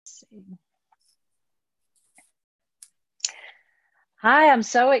See. Hi, I'm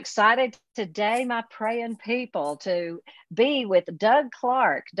so excited today, my praying people, to be with Doug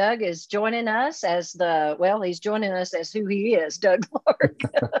Clark. Doug is joining us as he's joining us as who he is, Doug Clark.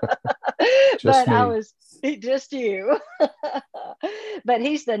 Just But I me. was just you. But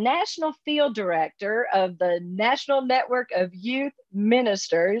he's the national field director of the National Network of Youth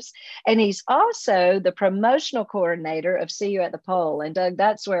Ministers, and he's also the promotional coordinator of See You at the Pole. And Doug,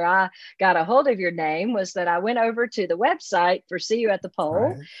 that's where I got a hold of your name, was that I went over to the website for See You at the Pole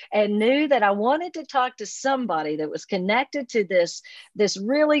Right. and knew that I wanted to talk to somebody that was connected to this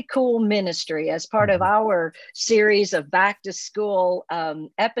really cool ministry as part of Mhm. our series of back to school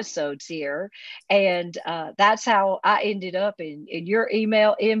episodes here. And that's how I ended up in your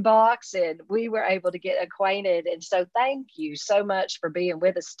email inbox, and we were able to get acquainted. And so thank you so much for being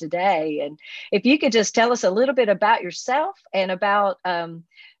with us today. And if you could just tell us a little bit about yourself and about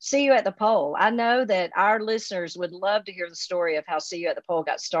See You at the Pole. I know that our listeners would love to hear the story of how See You at the Pole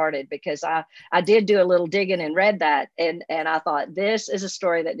got started, because I did do a little digging and read that, and I thought this is a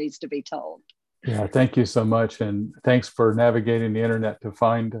story that needs to be told. Yeah, thank you so much, and thanks for navigating the internet to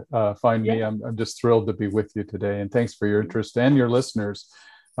find me. Yeah. I'm just thrilled to be with you today, and thanks for your interest and your listeners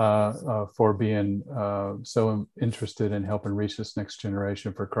for being so interested in helping reach this next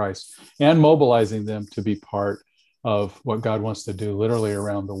generation for Christ and mobilizing them to be part of what God wants to do literally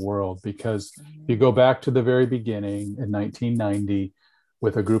around the world. Because you go back to the very beginning in 1990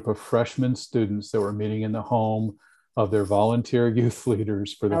 with a group of freshman students that were meeting in the home of their volunteer youth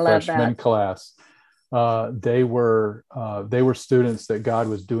leaders for I the love freshman that. class. They were students that God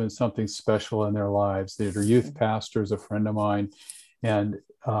was doing something special in their lives. They were youth pastors, a friend of mine, and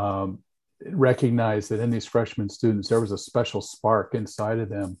recognized that in these freshman students there was a special spark inside of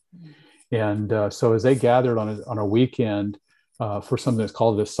them. And so as they gathered on a weekend for something that's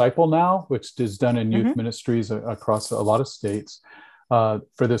called Disciple Now, which is done in youth Mm-hmm. ministries across a lot of states,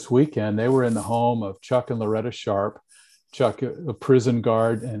 for this weekend, they were in the home of Chuck and Loretta Sharp. Chuck, a prison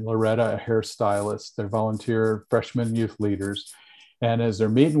guard, and Loretta, a hairstylist. They're volunteer freshman youth leaders. And as they're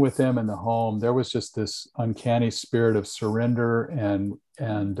meeting with them in the home, there was just this uncanny spirit of surrender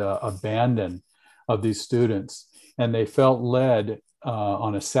and abandon of these students. And they felt led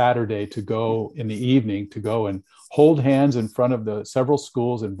on a Saturday to go in the evening to go and hold hands in front of the several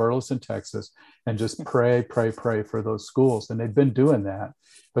schools in Burleson, Texas, and just pray, pray, pray for those schools. And they've been doing that.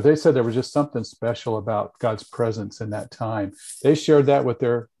 But they said there was just something special about God's presence in that time. They shared that with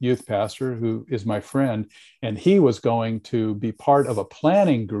their youth pastor, who is my friend, and he was going to be part of a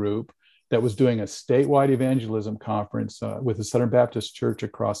planning group that was doing a statewide evangelism conference with the Southern Baptist Church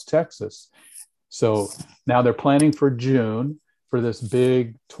across Texas. So now they're planning for June for this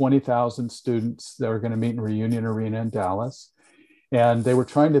big 20,000 students that are going to meet in Reunion Arena in Dallas. And they were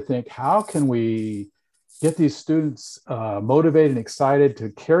trying to think, how can we get these students motivated and excited to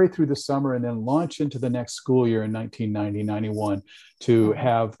carry through the summer and then launch into the next school year in 1990-91 to Mm-hmm.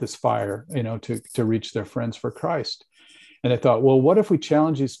 have this fire, to reach their friends for Christ. And I thought, well, what if we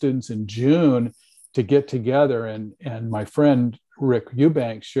challenge these students in June to get together? And my friend Rick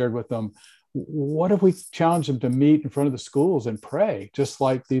Eubanks shared with them, what if we challenge them to meet in front of the schools and pray, just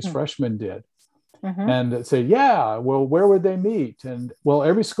like these freshmen did? Mm-hmm. And say, yeah, well, where would they meet? And well,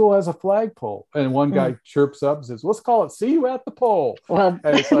 every school has a flagpole. And one Mm. guy chirps up and says, let's call it See You at the Pole. Well,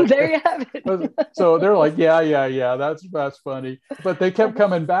 And it's like, there you have it. so they're like, yeah, that's funny. But they kept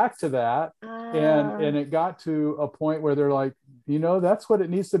coming back to that. And it got to a point where they're like, that's what it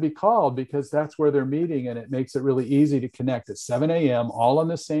needs to be called, because that's where they're meeting. And it makes it really easy to connect at 7 a.m. all on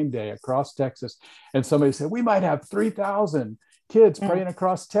the same day across Texas. And somebody said, we might have 3,000 kids Mm. praying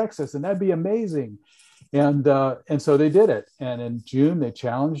across Texas, and that'd be amazing. And so they did it. And in June, they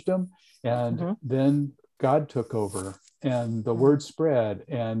challenged them. And Mm-hmm. then God took over and the Mm. word spread,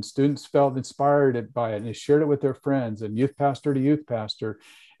 and students felt inspired by it, and they shared it with their friends, and youth pastor to youth pastor.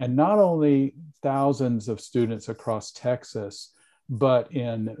 And not only thousands of students across Texas, but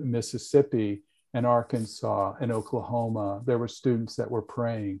in Mississippi and Arkansas and Oklahoma, there were students that were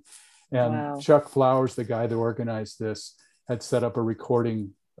praying. And Wow. Chuck Flowers, the guy that organized this, had set up a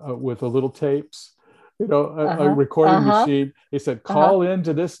recording with a little tapes, a Uh-huh. recording Uh-huh. machine. He said, Uh-huh. call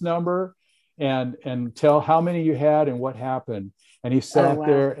into this number and tell how many you had and what happened. And he Oh, sat wow.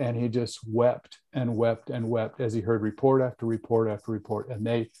 there and he just wept and wept and wept as he heard report after report after report. And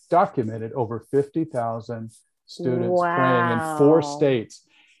they documented over 50,000 students praying in 4 states.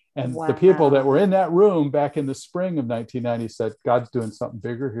 And the people that were Wow. in that room back in the spring of 1990 said, God's doing something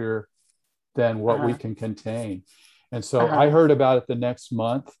bigger here than what we Uh-huh. can contain. And so I Uh-huh. heard about it the next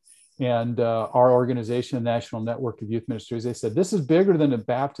month. And our organization, National Network of Youth Ministries, they said, this is bigger than the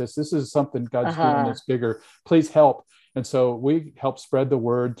Baptist. This is something God's doing that's bigger. Please help. And so we help spread the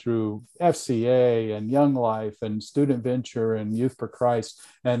word through FCA and Young Life and Student Venture and Youth for Christ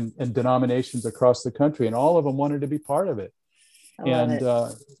and denominations across the country. And all of them wanted to be part of it. And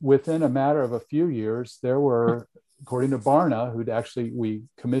within a matter of a few years, there were, according to Barna, we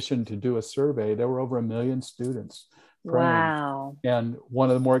commissioned to do a survey, there were over 1 million students praying. Wow. And one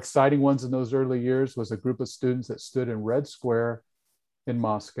of the more exciting ones in those early years was a group of students that stood in Red Square in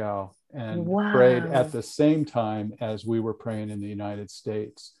Moscow and prayed at the same time as we were praying in the United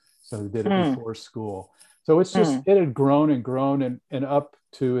States. So we did it before school. So it's just, it had grown and grown and up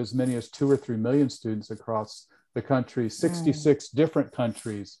to as many as 2 or 3 million students across the country, 66 different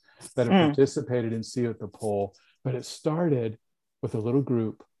countries that have participated in See at the Pole. But it started with a little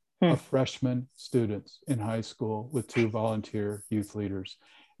group of freshman students in high school with 2 volunteer youth leaders.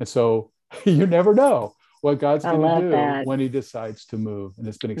 And so you never know what God's going to do when he decides to move. And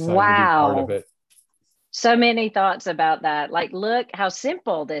it's been exciting to be part of it. So many thoughts about that. Like, look how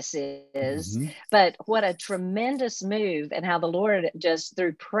simple this is, but what a tremendous move, and how the Lord just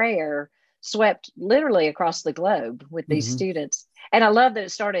through prayer swept literally across the globe with these students. And I love that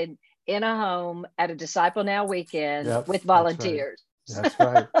it started in a home at a Disciple Now weekend with volunteers. That's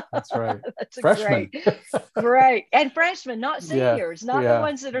right. That's right. That's freshmen. Great. And freshmen, not seniors, not the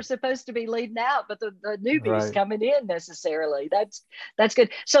ones that are supposed to be leading out, but the newbies coming in necessarily. That's good.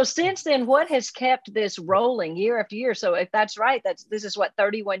 So since then, what has kept this rolling year after year? So if that's right, this is what,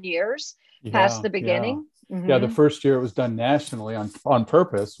 31 years past the beginning? Yeah, the first year it was done nationally on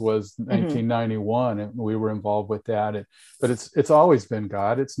purpose was 1991, and we were involved with that. But it's always been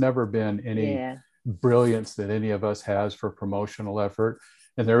God. It's never been any brilliance that any of us has for promotional effort.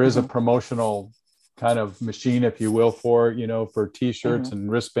 And there is a promotional kind of machine, if you will, for T-shirts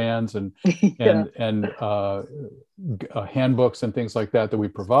and wristbands and handbooks and things like that we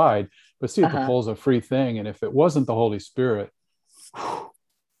provide. But See at the Pole is a free thing, and if it wasn't the Holy Spirit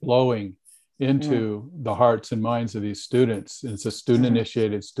blowing into the hearts and minds of these students, it's a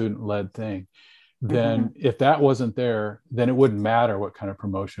student-initiated, student-led thing, then if that wasn't there, then it wouldn't matter what kind of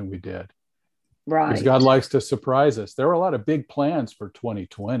promotion we did. Right. Because God likes to surprise us. There were a lot of big plans for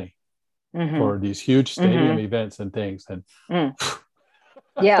 2020 for these huge stadium events and things. And God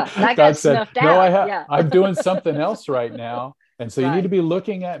said, no, I'm doing something else right now. And so you need to be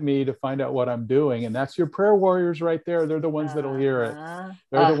looking at me to find out what I'm doing. And that's your prayer warriors right there. They're the ones that'll hear it.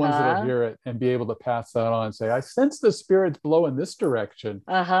 They're the ones that'll hear it and be able to pass that on and say, I sense the Spirit's blowing this direction.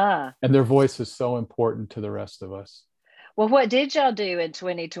 And their voice is so important to the rest of us. Well, what did y'all do in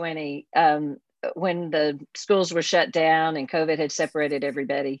 2020 when the schools were shut down and COVID had separated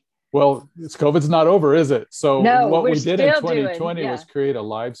everybody? Well, COVID's not over, is it? So what we did in 2020 was create a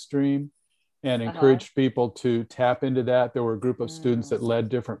live stream and encourage people to tap into that. There were a group of students that led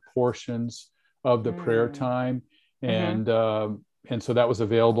different portions of the prayer time. And so that was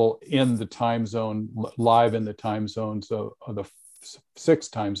available in the time zone, live in the time zones of the 6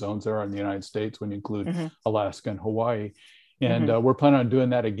 time zones there are in the United States when you include Alaska and Hawaii. And we're planning on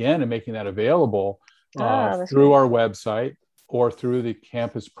doing that again and making that available through our website or through the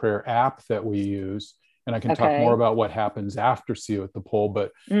Campus Prayer app that we use. And I can talk more about what happens after See You at the Pole,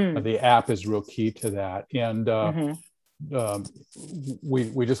 but the app is real key to that. And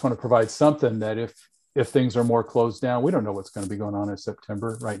we just want to provide something that if things are more closed down, we don't know what's going to be going on in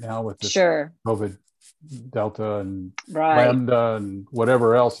September right now with this COVID Delta and Lambda and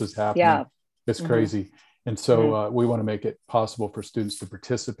whatever else is happening. It's crazy. And so we want to make it possible for students to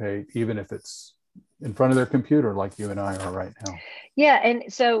participate, even if it's in front of their computer like you and I are right now. Yeah.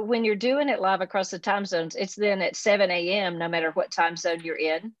 And so when you're doing it live across the time zones, it's then at 7 a.m. no matter what time zone you're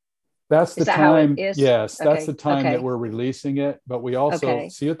in. That's the time. Yes, that's the time that we're releasing it. But we also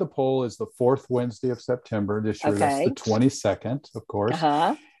See at the Pole is the 4th Wednesday of September this year. That's the 22nd, of course.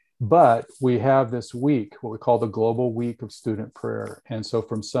 But we have this week, what we call the Global Week of Student Prayer. And so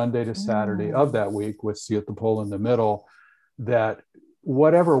from Sunday to Saturday of that week, with See at the Pole in the middle, that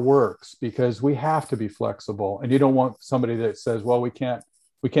whatever works, because we have to be flexible. And you don't want somebody that says, well, we can't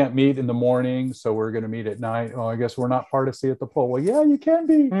meet in the morning, so we're going to meet at night. Oh, I guess we're not part of See at the Pole. Well, yeah, you can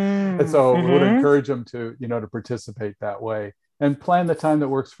be. And so we would encourage them to participate that way and plan the time that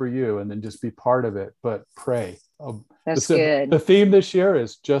works for you, and then just be part of it. But pray. That's good. The theme this year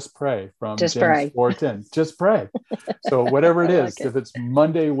is just pray from James 4:10. Just pray. So whatever it is, if it's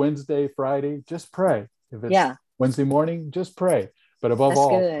Monday, Wednesday, Friday, just pray. If it's Wednesday morning, just pray. But above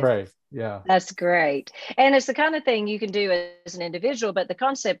all, pray. Yeah. That's great. And it's the kind of thing you can do as an individual, but the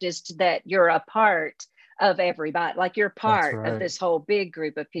concept is that you're a part of everybody. Like you're That's part of right. this whole big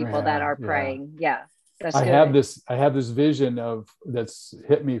group of people that Yeah, are yeah. praying. Yeah, that's I have good. this I have this vision of that's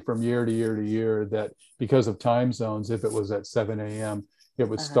hit me from year to year to year that because of time zones, if it was at 7 a.m., it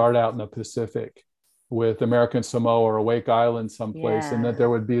would Uh-huh. start out in the Pacific with American Samoa or Wake Island someplace, and that Yeah, there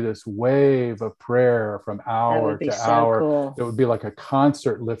would be this wave of prayer from that would hour be to so hour. cool. It would be like a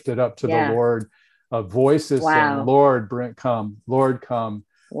concert lifted up to the Yeah. Lord, of voices saying, Wow. Lord, bring, come, Lord, come,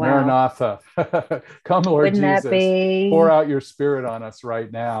 Wow. Maranatha, come, Lord Wouldn't that Jesus, pour be? out your spirit on us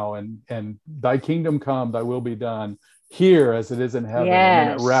right now, and thy kingdom come, thy will be done here as it is in heaven. And then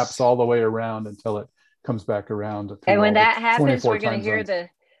it wraps Yes. all the way around until it comes back around And through when all the that happens, 24 we're going time to hear zones.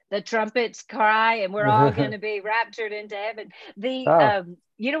 the trumpets cry, and we're all going to be raptured into heaven. The Oh,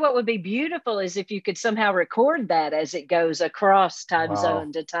 you know what would be beautiful is if you could somehow record that as it goes across time wow.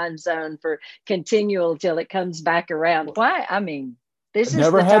 zone to time zone for continual till it comes back around. Why? I mean, this is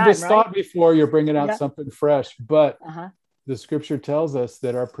Never the had time, this right? thought before. You're bringing out Yeah. something fresh, but Uh-huh. the scripture tells us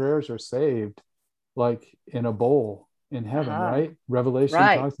that our prayers are saved like in a bowl in heaven, Uh-huh. right? Revelation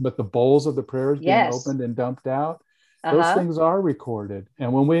Right. talks about the bowls of the prayers being Yes. opened and dumped out. Those Uh-huh. things are recorded.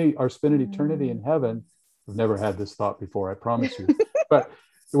 And when we are spending eternity in heaven, I've never had this thought before, I promise you. But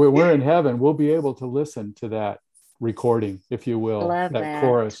when we're in heaven, we'll be able to listen to that recording, if you will, Love that that.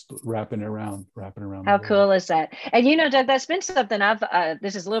 chorus wrapping around the How world. cool is that? And you know, Doug, that's been something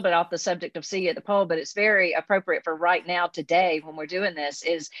this is a little bit off the subject of See You at the Pole, but it's very appropriate for right now, today, when we're doing this.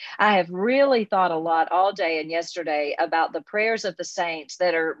 Is I have really thought a lot all day and yesterday about the prayers of the saints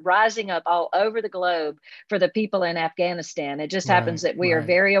that are rising up all over the globe for the people in Afghanistan. It just happens Right, that we are right.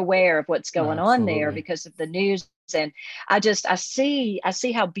 very aware of what's going on there Absolutely. because of the news. And I see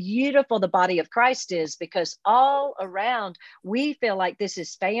how beautiful the body of Christ is, because all around we feel like this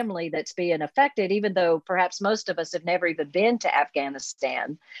is family that's being affected, even though perhaps most of us have never even been to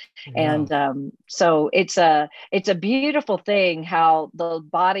Afghanistan. Yeah, And so it's a beautiful thing how the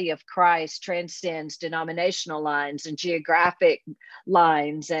body of Christ transcends denominational lines and geographic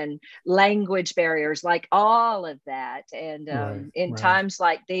lines and language barriers, like all of that. And right, in right, times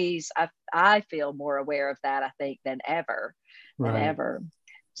like these, I feel more aware of that, I think, than ever, than right. ever.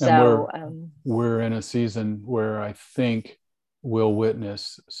 And So we're in a season where I think we'll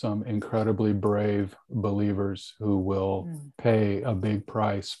witness some incredibly brave believers who will mm, pay a big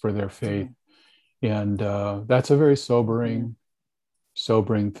price for their faith, mm, and that's a very mhm.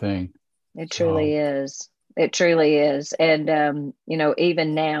 sobering thing. It So, truly is. It truly is. And,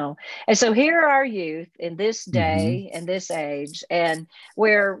 even now. And so here are youth in this mhm. day and this age, and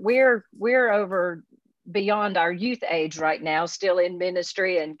where we're over beyond our youth age right now, still in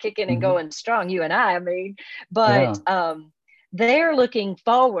ministry and kicking and Mhm. going strong, you and I mean, but Yeah, they're looking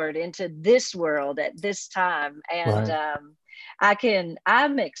forward into this world at this time. And right.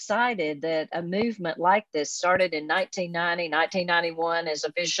 I'm excited that a movement like this started in 1990, 1991 is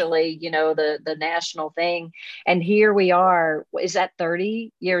officially, the national thing. And here we are, is that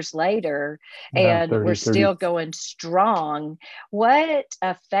 30 years later, Yeah, and we're 30, 30. still going strong. What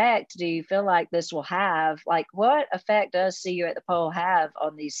effect do you feel like this will have? Like, what effect does See You at the Pole have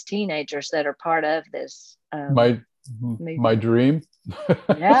on these teenagers that are part of this My my movement? dream.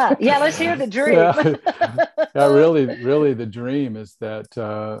 Yeah. Yeah. Let's hear the dream. Yeah, yeah, really the dream is that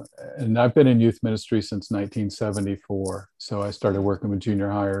and I've been in youth ministry since 1974, so I started working with junior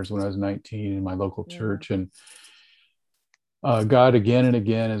hires when I was 19 in my local Yeah. church, and God again and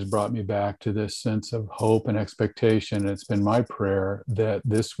again has brought me back to this sense of hope and expectation. And it's been my prayer that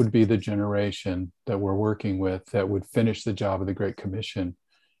this would be the generation that we're working with that would finish the job of the Great Commission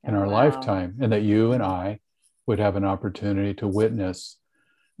in Oh, our wow. lifetime, and that you and Mm, I would have an opportunity to witness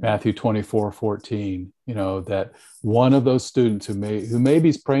mm, Matthew 24:14, that one of those students who maybe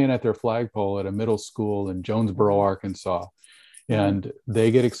is praying at their flagpole at a middle school in Jonesboro, mhm, Arkansas, mhm, and they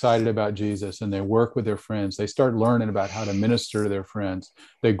get excited about Jesus and they work with their friends. They start learning about how to minister to their friends.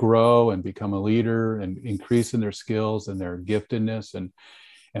 They grow and become a leader and increase in their skills and their giftedness and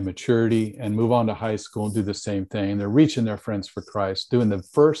maturity, and move on to high school and do the same thing. They're reaching their friends for Christ, doing the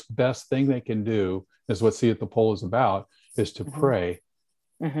first best thing they can do, is what See at the Pole is about, is to mhm, pray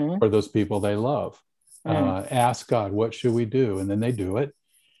mhm, for those people they love. mm, Ask God, what should we do? And then they do it.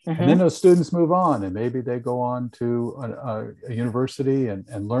 And then mhm, those students move on, and maybe they go on to a university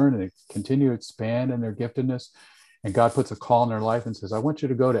and learn and continue to expand in their giftedness. And God puts a call in their life and says, I want you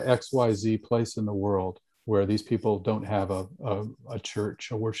to go to XYZ place in the world where these people don't have a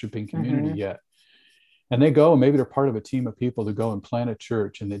church, a worshiping community mhm. yet. And they go, and maybe they're part of a team of people to go and plant a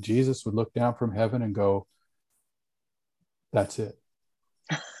church, and that Jesus would look down from heaven and go, that's it.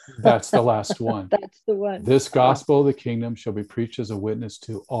 That's the last one. That's the one. This Oh, gospel of the kingdom shall be preached as a witness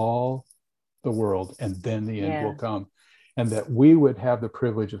to all the world, and then the end Yeah. will come. And that we would have the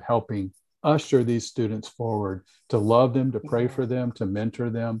privilege of helping usher these students forward, to love them, to pray for them, to mentor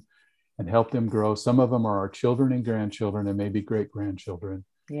them, and help them grow. Some of them are our children and grandchildren and maybe great-grandchildren.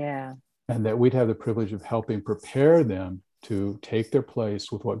 Yeah. And that we'd have the privilege of helping prepare them to take their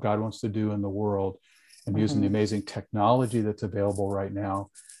place with what God wants to do in the world, and using the amazing technology that's available right now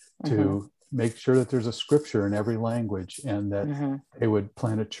to make sure that there's a scripture in every language, and that they would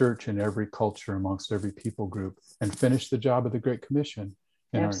plant a church in every culture amongst every people group, and finish the job of the Great Commission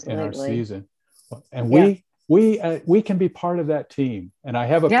in our season. And we can be part of that team. And I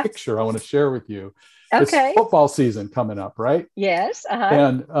have a picture I want to share with you. Okay. It's football season coming up, right? Yes.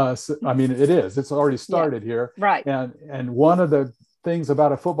 And so, I mean, it's already started here. Right. And one of the things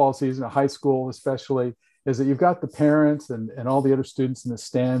about a football season, a high school especially, is that you've got the parents and all the other students in the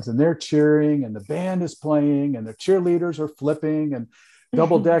stands, and they're cheering, and the band is playing, and the cheerleaders are flipping and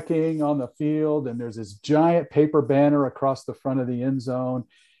double decking on the field. And there's this giant paper banner across the front of the end zone.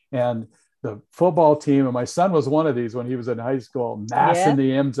 And the football team, and my son was one of these when he was in high school, mass in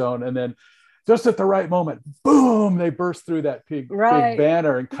the end zone. And then just at the right moment, boom, they burst through that big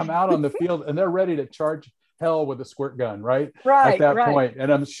banner and come out on the field, and they're ready to charge hell with a squirt gun, right? At that point.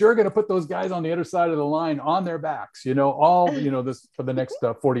 And I'm sure going to put those guys on the other side of the line on their backs, this for the next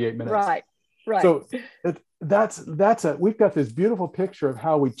 48 minutes. Right. So we've got this beautiful picture of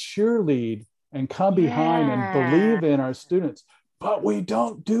how we cheerlead and come behind and believe in our students, but we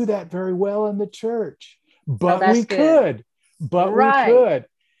don't do that very well in the church. But we could.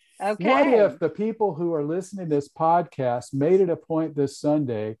 Okay. What if the people who are listening to this podcast made it a point this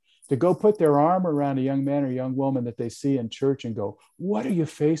Sunday to go put their arm around a young man or young woman that they see in church and go, what are you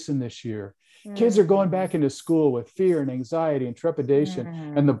facing this year? Kids are going back into school with fear and anxiety and trepidation.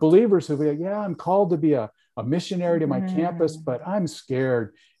 And the believers who be like, I'm called to be a missionary to my campus, but I'm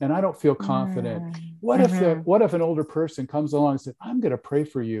scared and I don't feel confident. What if an older person comes along and says, I'm going to pray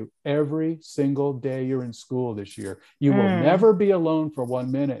for you every single day you're in school this year. You will never be alone for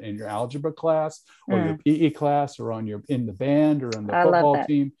 1 minute in your algebra class or your PE class or in the band or on the football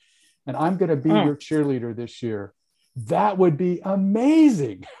team. And I'm going to be your cheerleader this year. That would be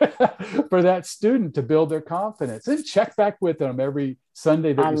amazing for that student to build their confidence, and check back with them every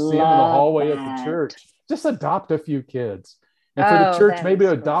Sunday that you see them in the hallway of the church. Just adopt a few kids, and for the church, maybe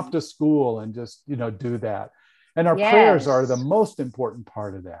adopt a school and just, do that. And our prayers are the most important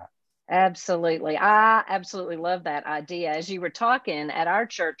part of that. Absolutely. I absolutely love that idea. As you were talking, at our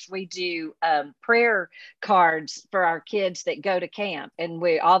church, we do prayer cards for our kids that go to camp. And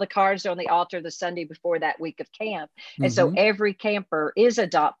all the cards are on the altar the Sunday before that week of camp. And so every camper is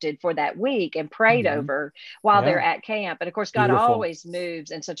adopted for that week and prayed over while they're at camp. And of course, God always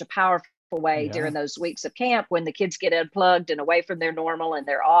moves in such a powerful way during those weeks of camp when the kids get unplugged and away from their normal and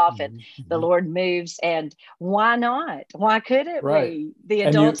they're off and the Lord moves. And why not? Why couldn't we, the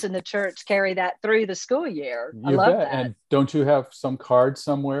adults in the church, carry that through the school year? I love that. And don't you have some card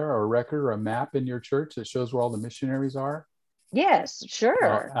somewhere or a record or a map in your church that shows where all the missionaries are? Yes,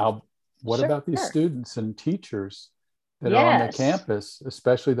 sure. What about these students and teachers that are on the campus,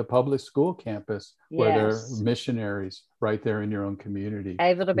 especially the public school campus, where they're missionaries right there in your own community?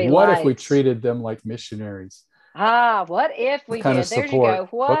 Able to be what if we treated them like missionaries? What if we did? There you go.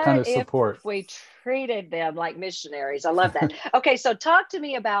 What kind of support? If we treated them like missionaries? I love that. Okay, so talk to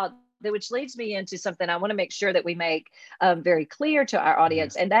me about that, which leads me into something I want to make sure that we make very clear to our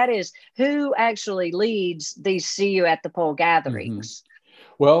audience, and that is who actually leads these See You at the Pole gatherings.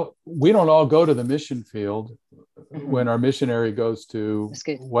 Well, we don't all go to the mission field when our missionary goes to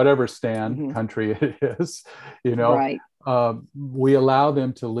whatever country it is, we allow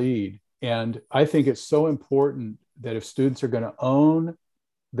them to lead. And I think it's so important that if students are going to own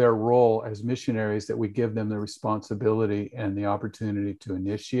their role as missionaries, that we give them the responsibility and the opportunity to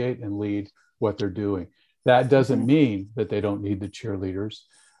initiate and lead what they're doing. That doesn't mean that they don't need the cheerleaders.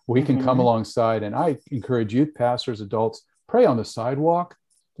 We can come alongside, and I encourage youth pastors, adults, pray on the sidewalk.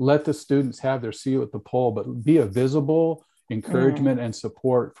 Let the students have their seat at the pole, but be a visible encouragement and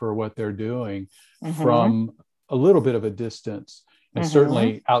support for what they're doing from a little bit of a distance. And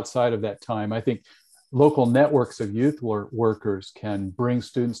certainly outside of that time, I think local networks of youth workers can bring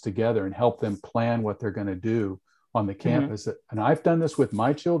students together and help them plan what they're going to do on the campus. And I've done this with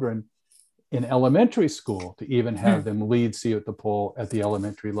my children in elementary school, to even have them lead See at the Pole at the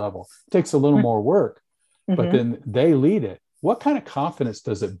elementary level. It takes a little more work, but then they lead it. What kind of confidence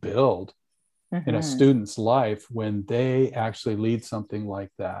does it build in a student's life when they actually lead something like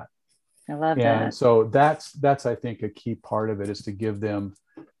that? I love that. And so that's I think a key part of it, is to give them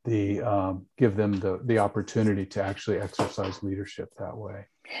the opportunity to actually exercise leadership that way.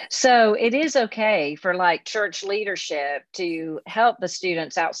 So it is okay for like church leadership to help the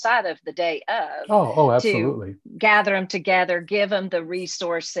students outside of the day of, Oh, to absolutely. gather them together, give them the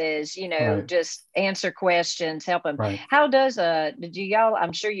resources, Right, just answer questions, help them. right, How does do y'all,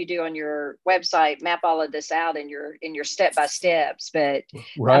 I'm sure you do on your website, map all of this out in your step by steps, but I'm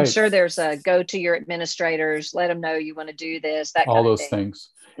right. sure there's a go to your administrators, let them know you want to do this, that All kind of those thing. things.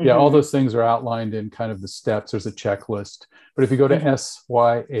 Yeah, all Mm-hmm. those things are outlined in kind of the steps. There's a checklist. But if you go to Mm-hmm.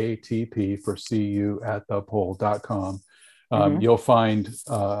 SYATP for CU at thepole.com, Mm-hmm. you'll find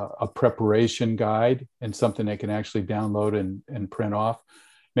a preparation guide and something they can actually download and print off.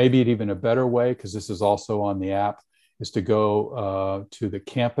 Maybe even a better way, because this is also on the app, is to go to the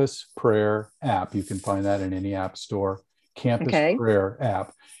Campus Prayer app. You can find that in any app store. Campus Okay. Prayer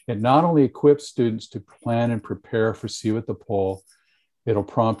app. It not only equips students to plan and prepare for See You at the Pole, it'll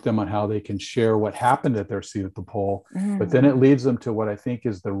prompt them on how they can share what happened at their See You at the Pole, but then it Mm. leads them to what I think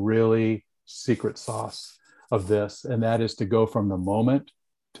is the really secret sauce of this, and that is to go from the moment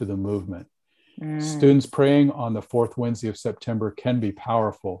to the movement. Mm. Students praying on the fourth Wednesday of September can be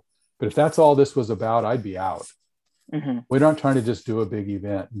powerful, but if that's all this was about, I'd be out. Mm-hmm. We're not trying to just do a big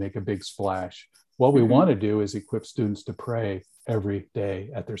event, make a big splash. What we Mm-hmm. want to do is equip students to pray every day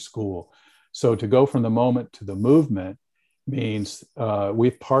at their school. So to go from the moment to the movement means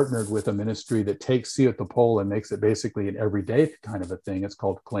we've partnered with a ministry that takes See at the Pole and makes it basically an everyday kind of a thing. It's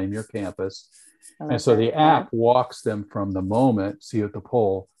called Claim Your Campus. I And love so the that. Yeah. app walks them from the moment, See at the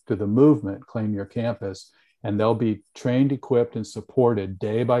Pole, to the movement, Claim Your Campus. And they'll be trained, equipped, and supported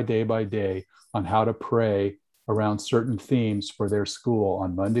day by day by day on how to pray around certain themes for their school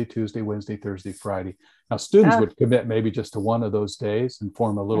on Monday, Tuesday, Wednesday, Thursday, Friday. Now, students Ah. would commit maybe just to one of those days and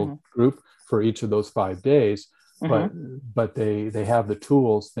form a little Mm-hmm. group for each of those 5 days. Mm-hmm. But they have the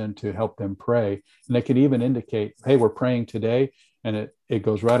tools then to help them pray, and they can even indicate, hey, we're praying today, and it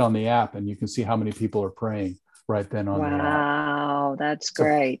goes right on the app, and you can see how many people are praying right then on the app. Wow, that's So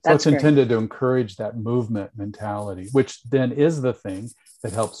great. so That's it's great. intended to encourage that movement mentality, which then is the thing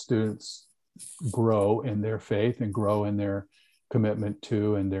that helps students grow in their faith and grow in their commitment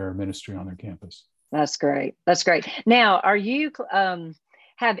to and their ministry on their campus. That's great. That's great. Now, are you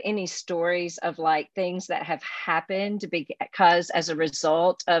have any stories of like things that have happened because as a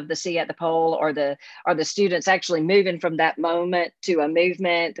result of the See at the Pole, or the students actually moving from that moment to a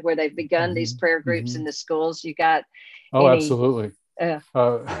movement where they've begun these Mm-hmm. prayer groups Mm-hmm. in the schools? You got Oh, any? absolutely.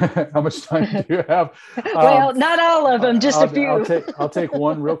 Uh, How much time do you have? well, not all of them, just a I'll few. take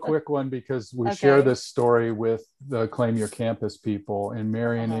one real quick one because we share Okay. this story with the Claim Your Campus people. In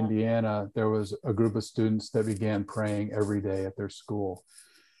Marion, Uh-huh. Indiana, there was a group of students that began praying every day at their school,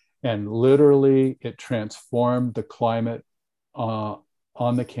 and literally it transformed the climate uh,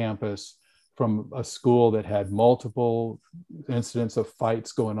 on the campus from a school that had multiple incidents of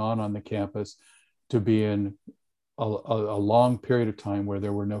fights going on the campus to being a long period of time where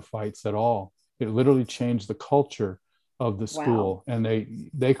there were no fights at all. It literally changed the culture of the Wow. school, and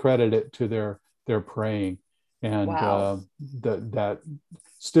they credit it to their praying and Wow. that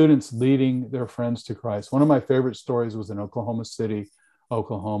students leading their friends to Christ. One of my favorite stories was in Oklahoma City,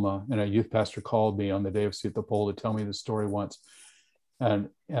 Oklahoma, and a youth pastor called me on the day of See at the Pole to tell me the story once. And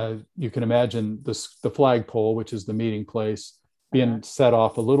you can imagine the flagpole, which is the meeting place, Uh-huh. being set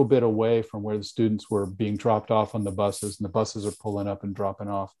off a little bit away from where the students were being dropped off on the buses, and the buses are pulling up and dropping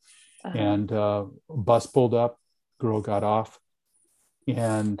off. Uh-huh. And bus pulled up, girl got off,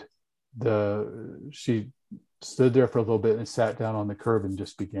 and she stood there for a little bit and sat down on the curb and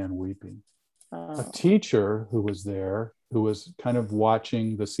just began weeping. A Oh. teacher who was there, who was kind of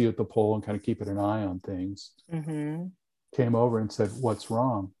watching the See at the Pole and kind of keeping an eye on things, Mm-hmm. came over and said, "What's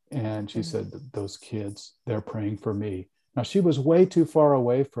wrong?" And she Mm-hmm. said, "Those kids, they're praying for me." Now, she was way too far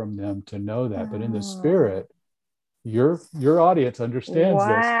away from them to know that, but in the Oh. spirit, your audience understands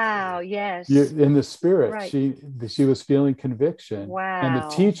this. Wow. Yes. In the spirit, Right. she was feeling conviction, and the Wow.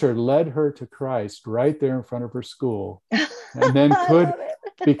 teacher led her to Christ right there in front of her school, and then I could, love it.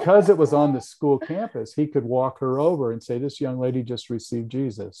 because it was on the school campus, he could walk her over and say, "This young lady just received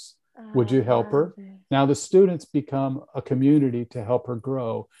Jesus. Would I you help love her?" it. Now the students become a community to help her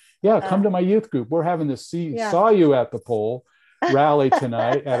grow. Yeah, come Uh, to my youth group. We're having the yeah. Saw You at the Pole rally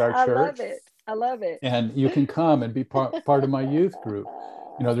tonight at our I love church, it. I love it. and you can come and be part of my youth group.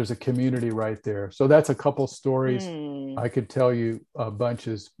 There's a community right there. So that's a couple stories. Mm. I could tell you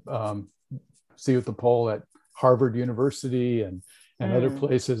bunches. See at the Pole at Harvard University, and and other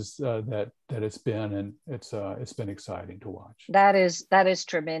places that it's been, and it's been exciting to watch. That is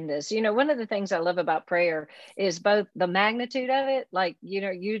tremendous. One of the things I love about prayer is both the magnitude of it, like,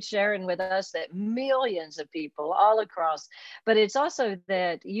 you sharing with us that millions of people all across, but it's also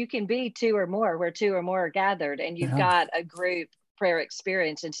that you can be two or more, where two or more are gathered, and you've got a group prayer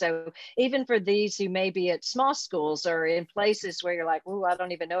experience. And so even for these who may be at small schools or in places where you're like, oh, I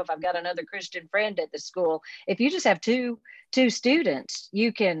don't even know if I've got another Christian friend at the school, if you just have two students,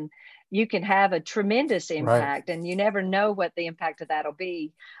 you can have a tremendous impact, and you never know what the impact of that'll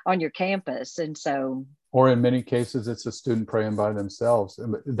be on your campus. And so, or in many cases, it's a student praying by themselves.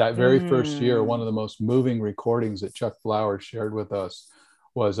 That very first year, one of the most moving recordings that Chuck Flowers shared with us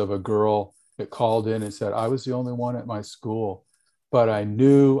was of a girl that called in and said, I was the only one at my school, but I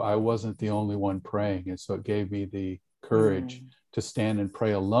knew I wasn't the only one praying. And so it gave me the courage to stand and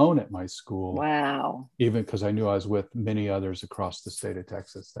pray alone at my school. Wow. Even because I knew I was with many others across the state of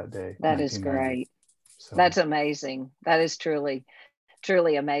Texas that day. That is great. So. That's amazing. That is truly,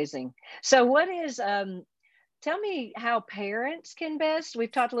 truly amazing. So what is, tell me how parents can best,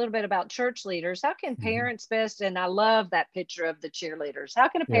 we've talked a little bit about church leaders. How can parents best, and I love that picture of the cheerleaders. How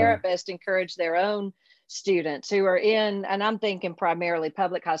can a parent best encourage their own students who are in, and I'm thinking primarily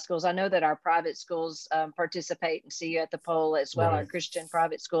public high schools. I know that our private schools participate and See You at the Pole as well. Our Christian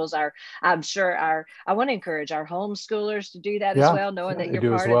private schools are, I'm sure I want to encourage our homeschoolers to do that as well, knowing that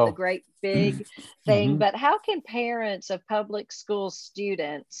you're part of the great big thing. But how can parents of public school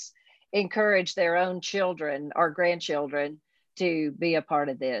students encourage their own children or grandchildren to be a part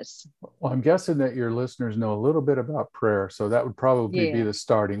of this? Well, I'm guessing that your listeners know a little bit about prayer, so that would probably be the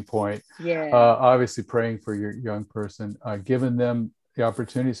starting point. Obviously praying for your young person, giving them the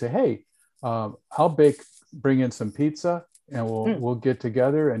opportunity to say, hey, I'll bring in some pizza, and we'll get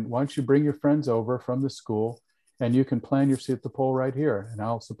together, and why don't you bring your friends over from the school, and you can plan your See at the Pole right here, and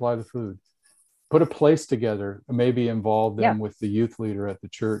I'll supply the food. Put a place together, maybe involve them with the youth leader at the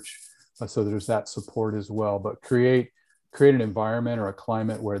church, so there's that support as well. But create an environment or a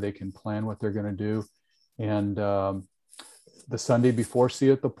climate where they can plan what they're going to do. And the Sunday before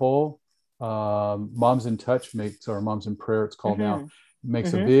See at the Pole, Moms in Touch or Moms in Prayer, it's called now,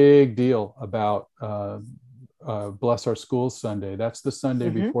 makes a big deal about Bless Our Schools Sunday. That's the Sunday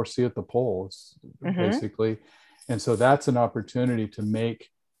before See at the Pole, basically. And so that's an opportunity to make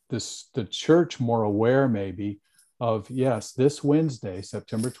the church more aware maybe of, yes, this Wednesday,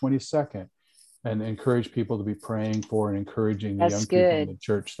 September 22nd, and encourage people to be praying for and encouraging the young people in the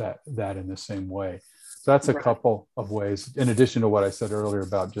church that in the same way. So that's a couple of ways, in addition to what I said earlier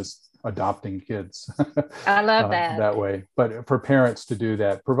about just adopting kids. I love that way. But for parents to do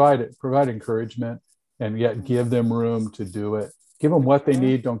that, provide encouragement, and yet give them room to do it. Give them what they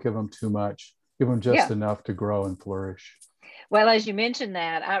need. Don't give them too much. Give them just enough to grow and flourish. Well, as you mentioned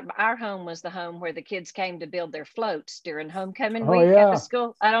that, our home was the home where the kids came to build their floats during homecoming week at the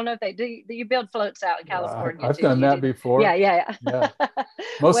school. I don't know if they do. You build floats out in California? I've done that before. Yeah.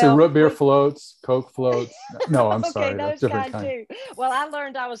 Mostly root beer floats, Coke floats. No, I'm sorry. Those kind too. Well, I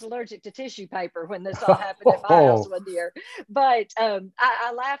learned I was allergic to tissue paper when this all happened at my house one year. But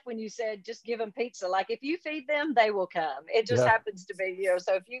I laughed when you said just give them pizza. Like if you feed them, they will come. It just happens to be,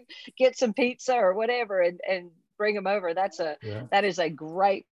 so if you get some pizza or whatever and bring them over, that is a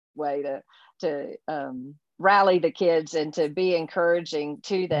great way to rally the kids and to be encouraging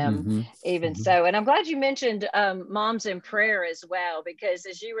to them, so. And I'm glad you mentioned Moms in Prayer as well, because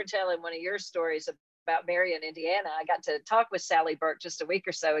as you were telling one of your stories about Marion, Indiana, I got to talk with Sally Burke just a week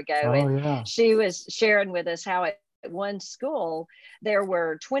or so ago, she was sharing with us how at one school there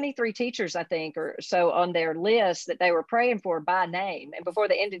were 23 teachers, I think, or so on their list that they were praying for by name, and before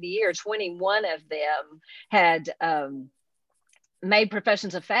the end of the year 21 of them had made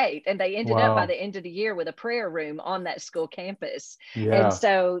professions of faith, and they ended up by the end of the year with a prayer room on that school campus. And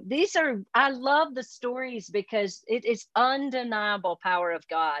so I love the stories because it is undeniable power of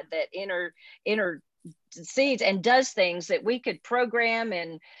God that intercedes and does things that we could program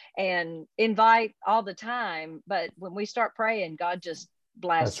and invite all the time, but when we start praying, God just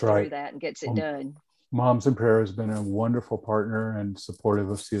blasts through that and gets it done. Moms in Prayer has been a wonderful partner and supportive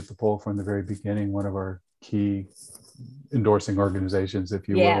of See at the Pole from the very beginning, one of our key endorsing organizations, if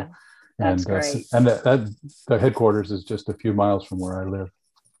you will. That's great. And the headquarters is just a few miles from where I live.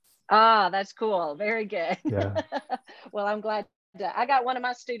 That's cool. Very good. Well, I'm glad. I got one of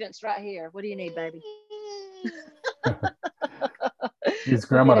my students right here. What do you need, baby? Needs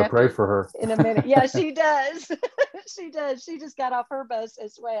grandma to pray for her in a minute. Yeah, she does. She does. She just got off her bus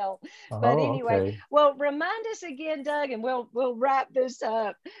as well. But Oh, anyway, okay. well, remind us again, Doug, and we'll wrap this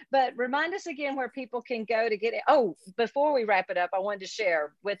up. But remind us again where people can go to get it. Oh, before we wrap it up, I wanted to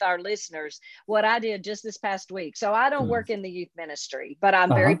share with our listeners what I did just this past week. So I don't work in the youth ministry, but I'm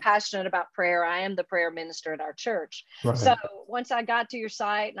very passionate about prayer. I am the prayer minister at our church. Right. So once I got to your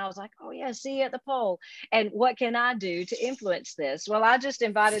site and I was like, oh yeah, see you at the pole. And what can I do to influence this? Well, I just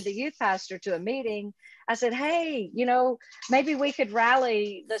invited the youth pastor to a meeting. I said, hey, maybe we could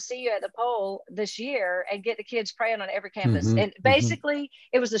rally the See You at the Pole this year and get the kids praying on every campus. And basically,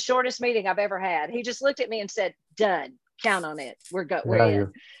 it was the shortest meeting I've ever had. He just looked at me and said, done. Count on it. We're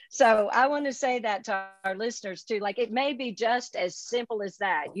in. So I want to say that to our listeners too. Like, it may be just as simple as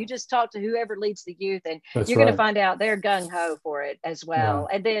that. You just talk to whoever leads the youth, and you're going to find out they're gung-ho for it as well.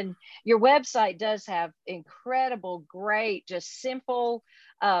 And then your website does have incredible, great, just simple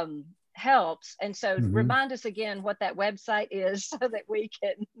helps. And so remind us again what that website is so that we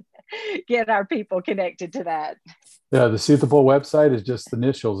can get our people connected to that. Yeah, the See at the Pole website is just the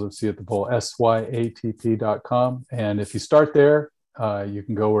initials of See at the Pole, SYATP.com. And if you start there, you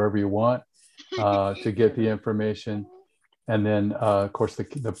can go wherever you want to get the information. And then, of course,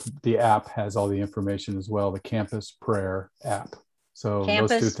 the app has all the information as well, the Campus Prayer app. So those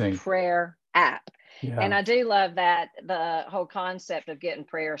two things. Campus Prayer app. Yeah. And I do love that, the whole concept of getting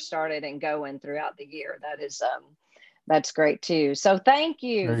prayer started and going throughout the year. That is, that's great too. So thank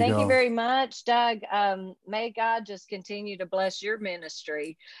you. Thank you very much, Doug. May God just continue to bless your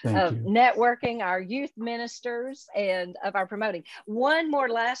ministry of networking our youth ministers and of our promoting. One more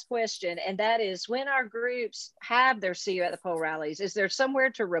last question, and that is, when our groups have their See You at the Pole rallies, is there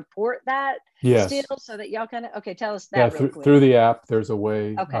somewhere to report that? Yes. Still, so that y'all kind of, tell us that real quick. Through the app, there's a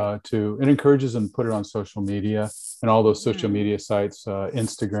way it encourages them to put it on social media, and all those social media sites.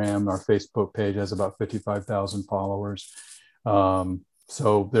 Instagram, our Facebook page has about 55,000 followers.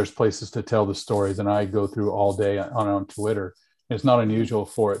 So there's places to tell the stories, and I go through all day on Twitter. It's not unusual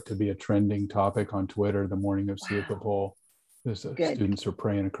for it to be a trending topic on Twitter the morning of See at the Pole. Students are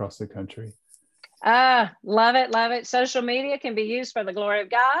praying across the country. Love it. Love it. Social media can be used for the glory of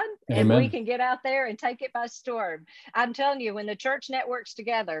God. Amen. And we can get out there and take it by storm. I'm telling you, when the church networks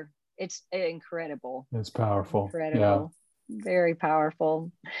together, it's incredible. It's powerful. Incredible. Yeah. Very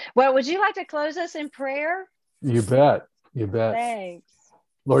powerful. Well, would you like to close us in prayer? You bet. You bet. Thanks.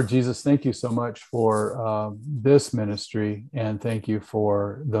 Lord Jesus, thank you so much for this ministry, and thank you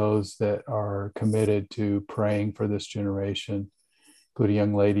for those that are committed to praying for this generation, including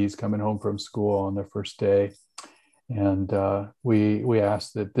young ladies coming home from school on their first day. And we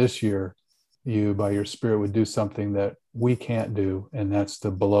ask that this year you, by your Spirit, would do something that we can't do, and that's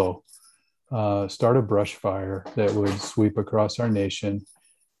to start a brush fire that would sweep across our nation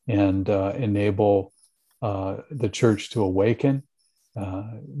and enable the church to awaken,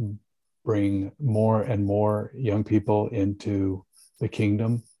 bring more and more young people into the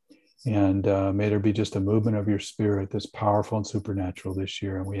kingdom. And may there be just a movement of your Spirit that's powerful and supernatural this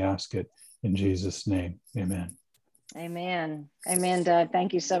year. And we ask it in Jesus' name. Amen. Amen. Amen, Doug.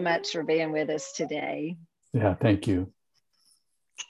 Thank you so much for being with us today. Yeah, thank you.